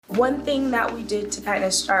One thing that we did to kind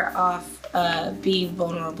of start off being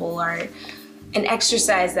vulnerable, or an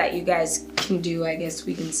exercise that you guys can do, I guess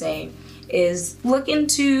we can say, is look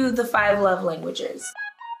into the 5 love languages.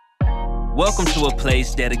 Welcome to a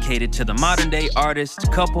place dedicated to the modern day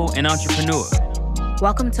artist, couple, and entrepreneur.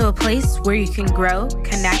 Welcome to a place where you can grow,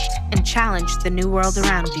 connect, and challenge the new world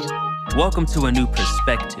around you. Welcome to a new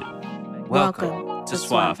perspective. Welcome to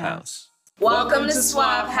Suave House. Welcome to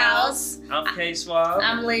Suave House. I'm K Suave.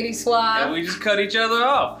 I'm Lady Suave. And we just cut each other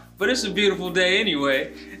off. But it's a beautiful day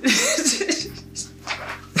anyway.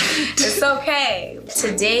 It's okay.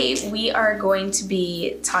 Today we are going to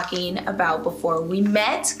be talking about before we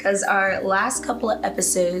met, because our last couple of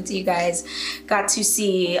episodes you guys got to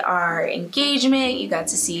see our engagement, you got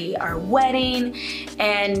to see our wedding,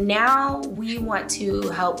 and now we want to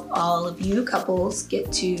help all of you couples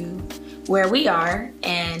get to where we are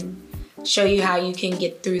and show you how you can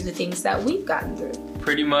get through the things that we've gotten through.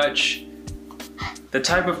 Pretty much the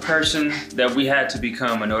type of person that we had to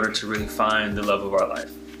become in order to really find the love of our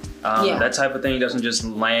life. That type of thing doesn't just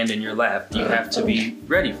land in your lap. You have to be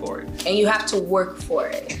ready for it. And you have to work for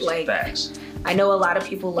it. Like, facts. I know a lot of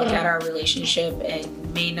people look at our relationship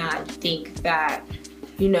and may not think that,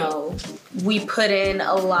 you know, we put in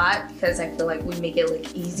a lot, because I feel like we make it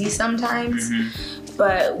look easy sometimes.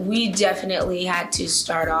 But we definitely had to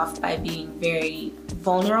start off by being very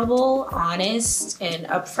vulnerable, honest, and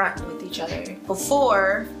upfront with each other.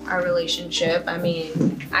 Before our relationship, I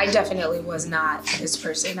mean, I definitely was not this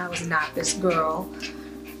person. I was not this girl.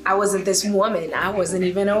 I wasn't this woman. I wasn't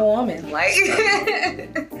even a woman. Like,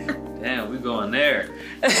 damn, we going there.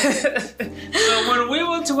 So when we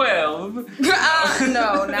were 12.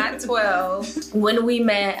 No, not 12. When we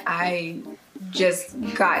met, I just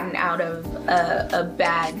gotten out of a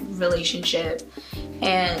bad relationship.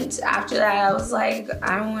 And after that, I was like,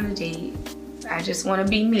 I don't want to date. I just want to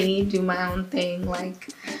be me, do my own thing.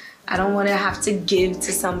 Like, I don't want to have to give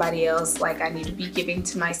to somebody else. Like, I need to be giving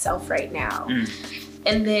to myself right now.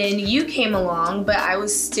 And then you came along, but I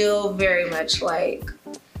was still very much like,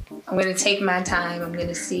 I'm going to take my time. I'm going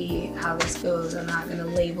to see how this goes. I'm not going to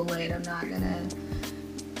label it. I'm not going to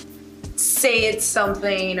say it's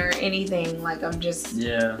something or anything. Like, I'm just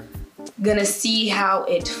going to see how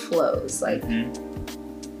it flows. Like,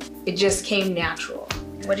 it just came natural.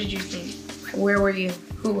 What did you think? Where were you?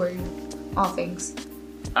 Who were you? All things.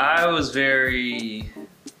 I was very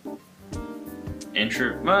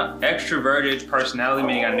extroverted personality,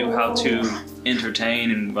 meaning I knew how to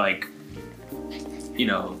entertain and, like, you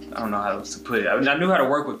know, I don't know how else to put it. I knew how to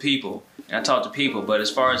work with people and I talked to people, but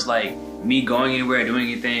as far as like me going anywhere, doing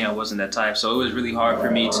anything, I wasn't that type. So it was really hard for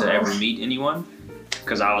me to ever meet anyone,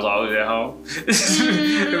 because I was always at home.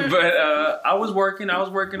 But I was working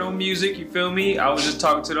on music, you feel me? I was just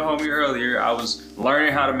talking to the homie earlier. I was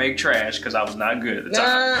learning how to make trash because I was not good at the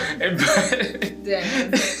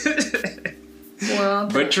time. Well,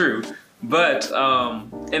 but true. But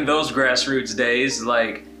in those grassroots days,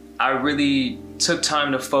 like, I really took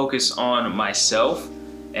time to focus on myself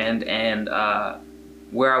and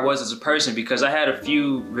where I was as a person, because I had a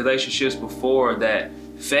few relationships before that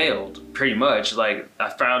failed, pretty much. Like, I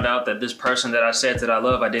found out that this person that I said that I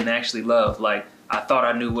love, I didn't actually love. Like, I thought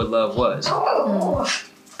I knew what love was.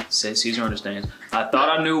 Says Caesar understands. I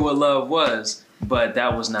thought I knew what love was, but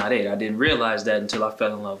that was not it. I didn't realize that until I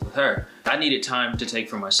fell in love with her. I needed time to take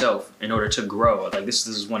for myself in order to grow. Like, this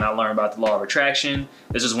is when I learned about the law of attraction.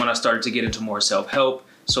 This is when I started to get into more self-help.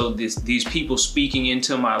 So these people speaking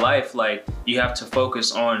into my life, like, you have to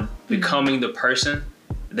focus on becoming the person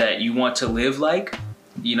that you want to live like,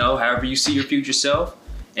 you know, however you see your future self.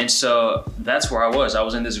 And so that's where I was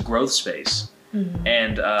in this growth space.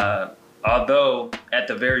 And although at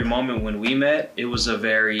the very moment when we met, it was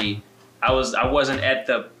I wasn't at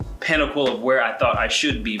the pinnacle of where I thought I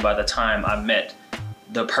should be by the time I met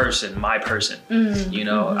the person, my person. You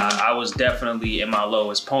know, I was definitely in my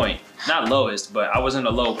lowest point. Not lowest, but I was in a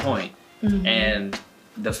low point. And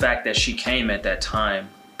the fact that she came at that time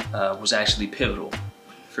was actually pivotal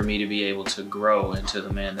for me to be able to grow into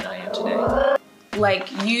the man that I am today. Like,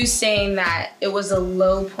 you saying that it was a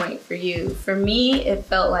low point for you. For me, it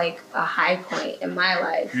felt like a high point in my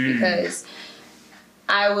life, because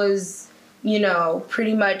I was, you know,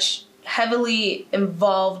 pretty much heavily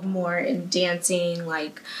involved more in dancing.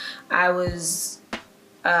 Like, I was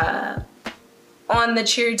on the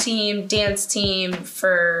cheer team, dance team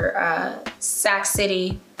for Sac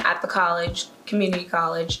City at the college, community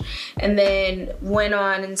college, and then went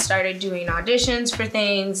on and started doing auditions for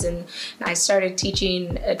things, and I started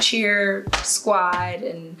teaching a cheer squad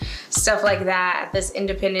and stuff like that at this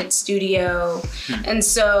independent studio. And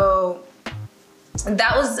so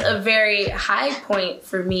that was a very high point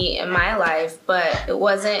for me in my life, but it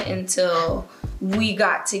wasn't until we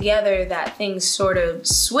got together that things sort of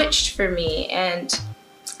switched for me. And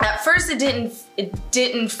at first it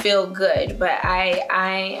didn't feel good, but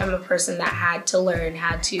I am a person that had to learn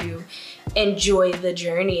how to enjoy the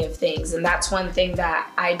journey of things. And that's one thing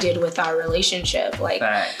that I did with our relationship. Like,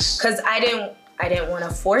 because I didn't want to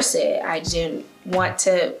force it. I didn't want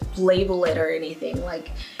to label it or anything. Like,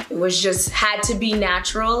 it was just had to be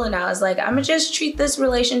natural. And I was like, I'm gonna just treat this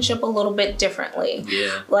relationship a little bit differently.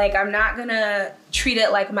 Yeah. Like, I'm not gonna treat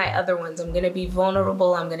it like my other ones. I'm gonna be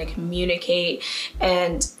vulnerable. I'm gonna communicate.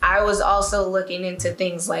 And I was also looking into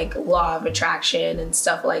things like law of attraction and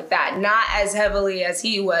stuff like that. Not as heavily as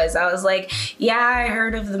he was. I was like, yeah, I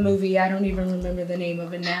heard of the movie. I don't even remember the name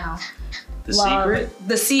of it now. The Secret?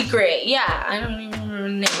 The Secret, yeah. I don't even remember the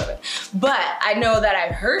name of it. But I know that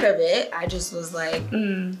I've heard of it. I just was like,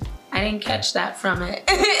 I didn't catch that from it.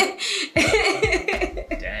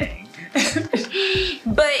 Dang.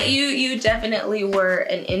 But you definitely were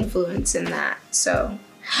an influence in that. So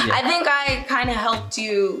yeah. I think I kind of helped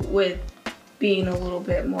you with being a little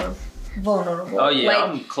bit more vulnerable. Oh yeah, like,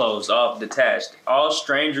 I'm closed off, detached. All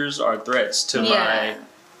strangers are threats to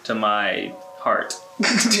my heart.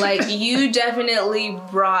 Like, you definitely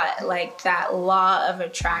brought like that law of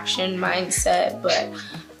attraction mindset, but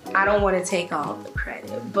I don't want to take all the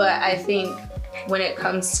credit. But I think when it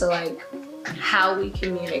comes to like how we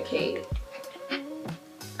communicate,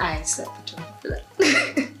 I set the tone for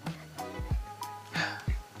that.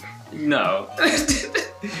 No.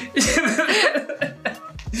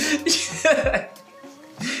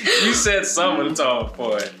 You said some of the tone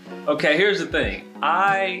for it. Okay, here's the thing.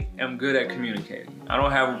 I am good at communicating. I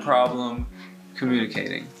don't have a problem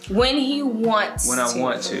communicating. When he wants When I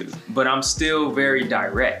want to. But I'm still very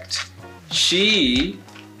direct. She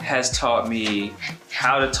has taught me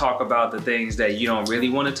how to talk about the things that you don't really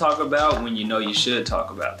want to talk about when you know you should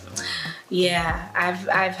talk about them. Yeah,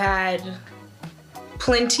 I've had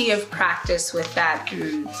plenty of practice with that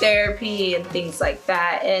through therapy and things like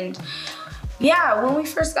that. And yeah, when we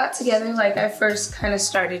first got together, like, I first kind of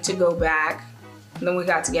started to go back. And then we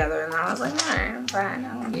got together and I was like, all right, I'm fine,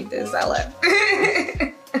 I don't need this, I left.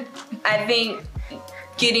 I think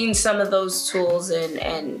getting some of those tools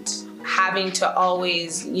and having to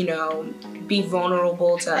always, you know, be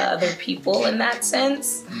vulnerable to other people in that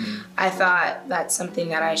sense, I thought that's something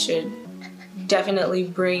that I should definitely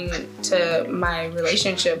bring to my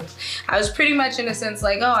relationship. I was pretty much in a sense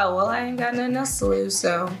like, oh, well, I ain't got nothing else to lose,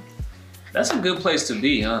 so. That's a good place to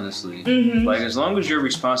be, honestly. Like, as long as your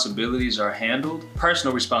responsibilities are handled,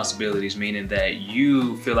 personal responsibilities, meaning that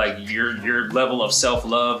you feel like your level of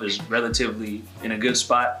self-love is relatively in a good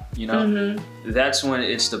spot, you know, that's when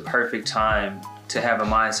it's the perfect time to have a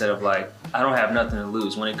mindset of like, I don't have nothing to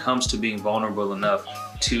lose when it comes to being vulnerable enough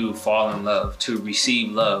to fall in love, to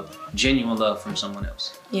receive love, genuine love from someone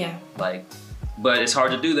else. Yeah. Like, but it's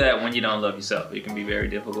hard to do that when you don't love yourself. It can be very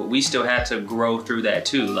difficult. We still had to grow through that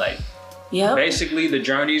too. Like, yep. Basically, the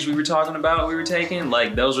journeys we were talking about, we were taking,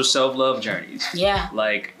 like, those were self-love journeys. Yeah.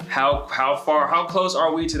 Like, how close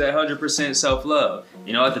are we to that 100% self-love?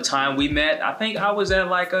 You know, at the time we met, I think I was at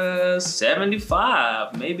like a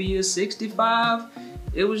 75, maybe a 65.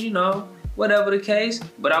 It was, you know, whatever the case,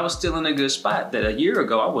 but I was still in a good spot that a year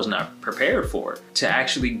ago I was not prepared for. To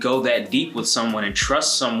actually go that deep with someone and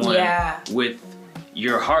trust someone with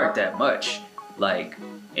your heart that much. Like,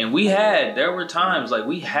 and there were times, like,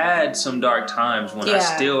 we had some dark times when we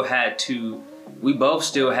both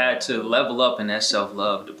still had to level up in that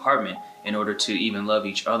self-love department in order to even love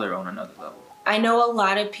each other on another level. I know a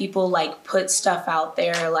lot of people like put stuff out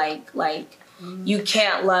there like you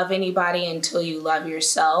can't love anybody until you love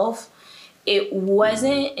yourself. It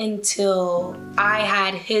wasn't until I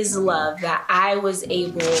had his love that I was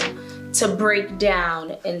able to break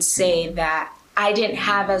down and say that I didn't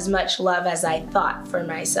have as much love as I thought for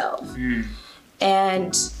myself.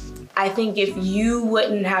 And I think if you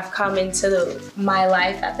wouldn't have come into my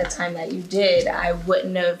life at the time that you did, I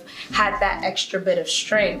wouldn't have had that extra bit of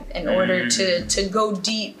strength in order to go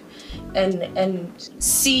deep and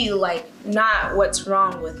see, like, not what's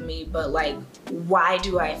wrong with me, but like, why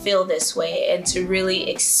do I feel this way? And to really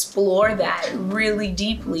explore that really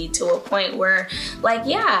deeply to a point where, like,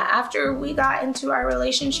 yeah, after we got into our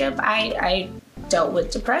relationship, I dealt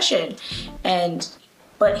with depression.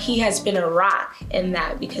 But he has been a rock in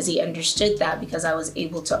that because he understood that, because I was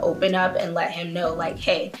able to open up and let him know, like,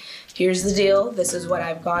 hey, here's the deal. This is what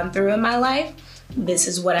I've gone through in my life. This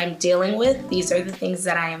is what I'm dealing with. These are the things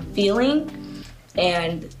that I am feeling.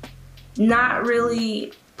 And not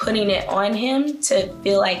really putting it on him to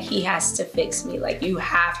feel like he has to fix me. Like, you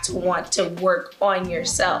have to want to work on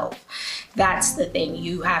yourself. That's the thing.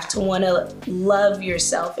 You have to want to love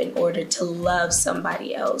yourself in order to love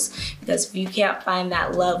somebody else. Because if you can't find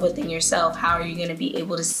that love within yourself, how are you going to be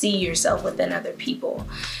able to see yourself within other people?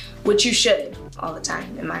 Which you should all the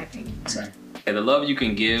time, in my opinion. So. Yeah, the love you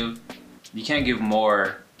can give, you can't give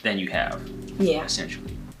more than you have. Yeah.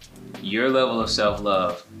 Essentially. Your level of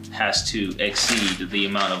self-love has to exceed the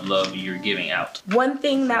amount of love you're giving out. One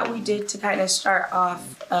thing that we did to kind of start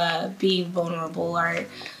off being vulnerable, or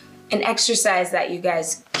an exercise that you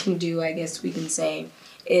guys can do, I guess we can say,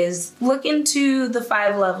 is look into the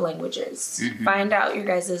 5 love languages. Mm-hmm. Find out your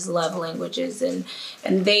guys' love languages. And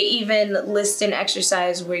they even list an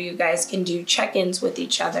exercise where you guys can do check-ins with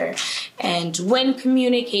each other. And when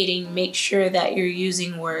communicating, make sure that you're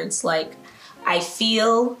using words like, I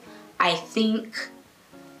feel, I think,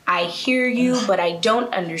 I hear you, but I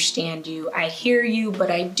don't understand you. I hear you,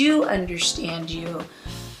 but I do understand you.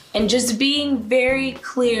 And just being very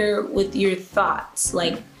clear with your thoughts.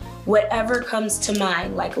 Like, whatever comes to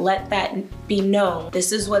mind, like, let that be known.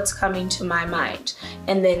 This is what's coming to my mind.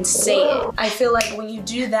 And then say it. I feel like when you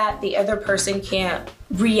do that, the other person can't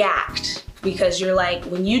react, because you're like,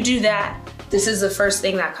 when you do that, this is the first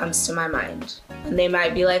thing that comes to my mind. And they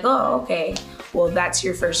might be like, oh, okay. Well, that's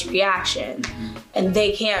your first reaction. Mm-hmm. And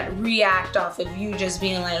they can't react off of you just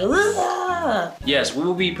being like, ah. Yes, we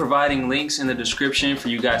will be providing links in the description for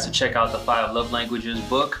you guys to check out the 5 Love Languages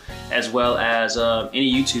book, as well as any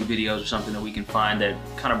YouTube videos or something that we can find that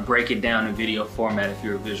kind of break it down in video format if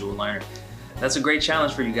you're a visual learner. That's a great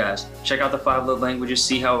challenge for you guys. Check out the 5 love languages,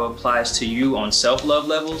 see how it applies to you on self-love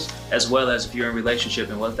levels, as well as if you're in a relationship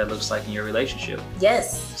and what that looks like in your relationship.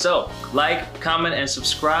 Yes. So, like, comment, and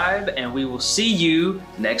subscribe, and we will see you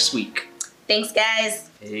next week. Thanks,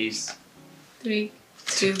 guys. Peace. 3,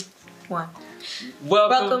 2, 1.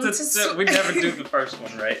 Welcome to we never do the first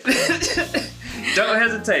one, right? Don't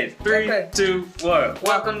hesitate. 3, 2, 1.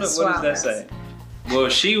 Welcome to, what does that say? Well,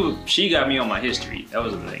 she got me on my history. That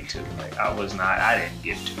was the thing too. Like, I didn't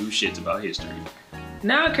give 2 shits about history.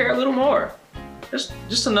 Now I care a little more.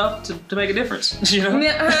 Just enough to make a difference, you know?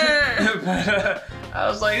 But I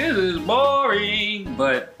was like, this is boring.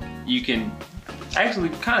 But you can actually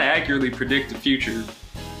kind of accurately predict the future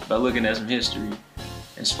by looking at some history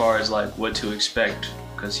as far as like what to expect,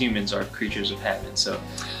 because humans are creatures of habit, so.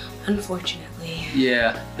 Unfortunately.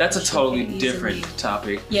 Yeah, that's a totally different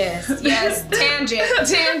topic. Yes,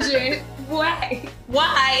 tangent. Why?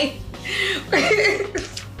 What,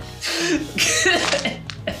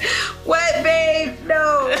 babe?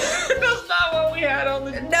 No. That's not what we had on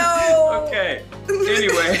the... No. Okay.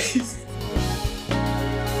 Anyways.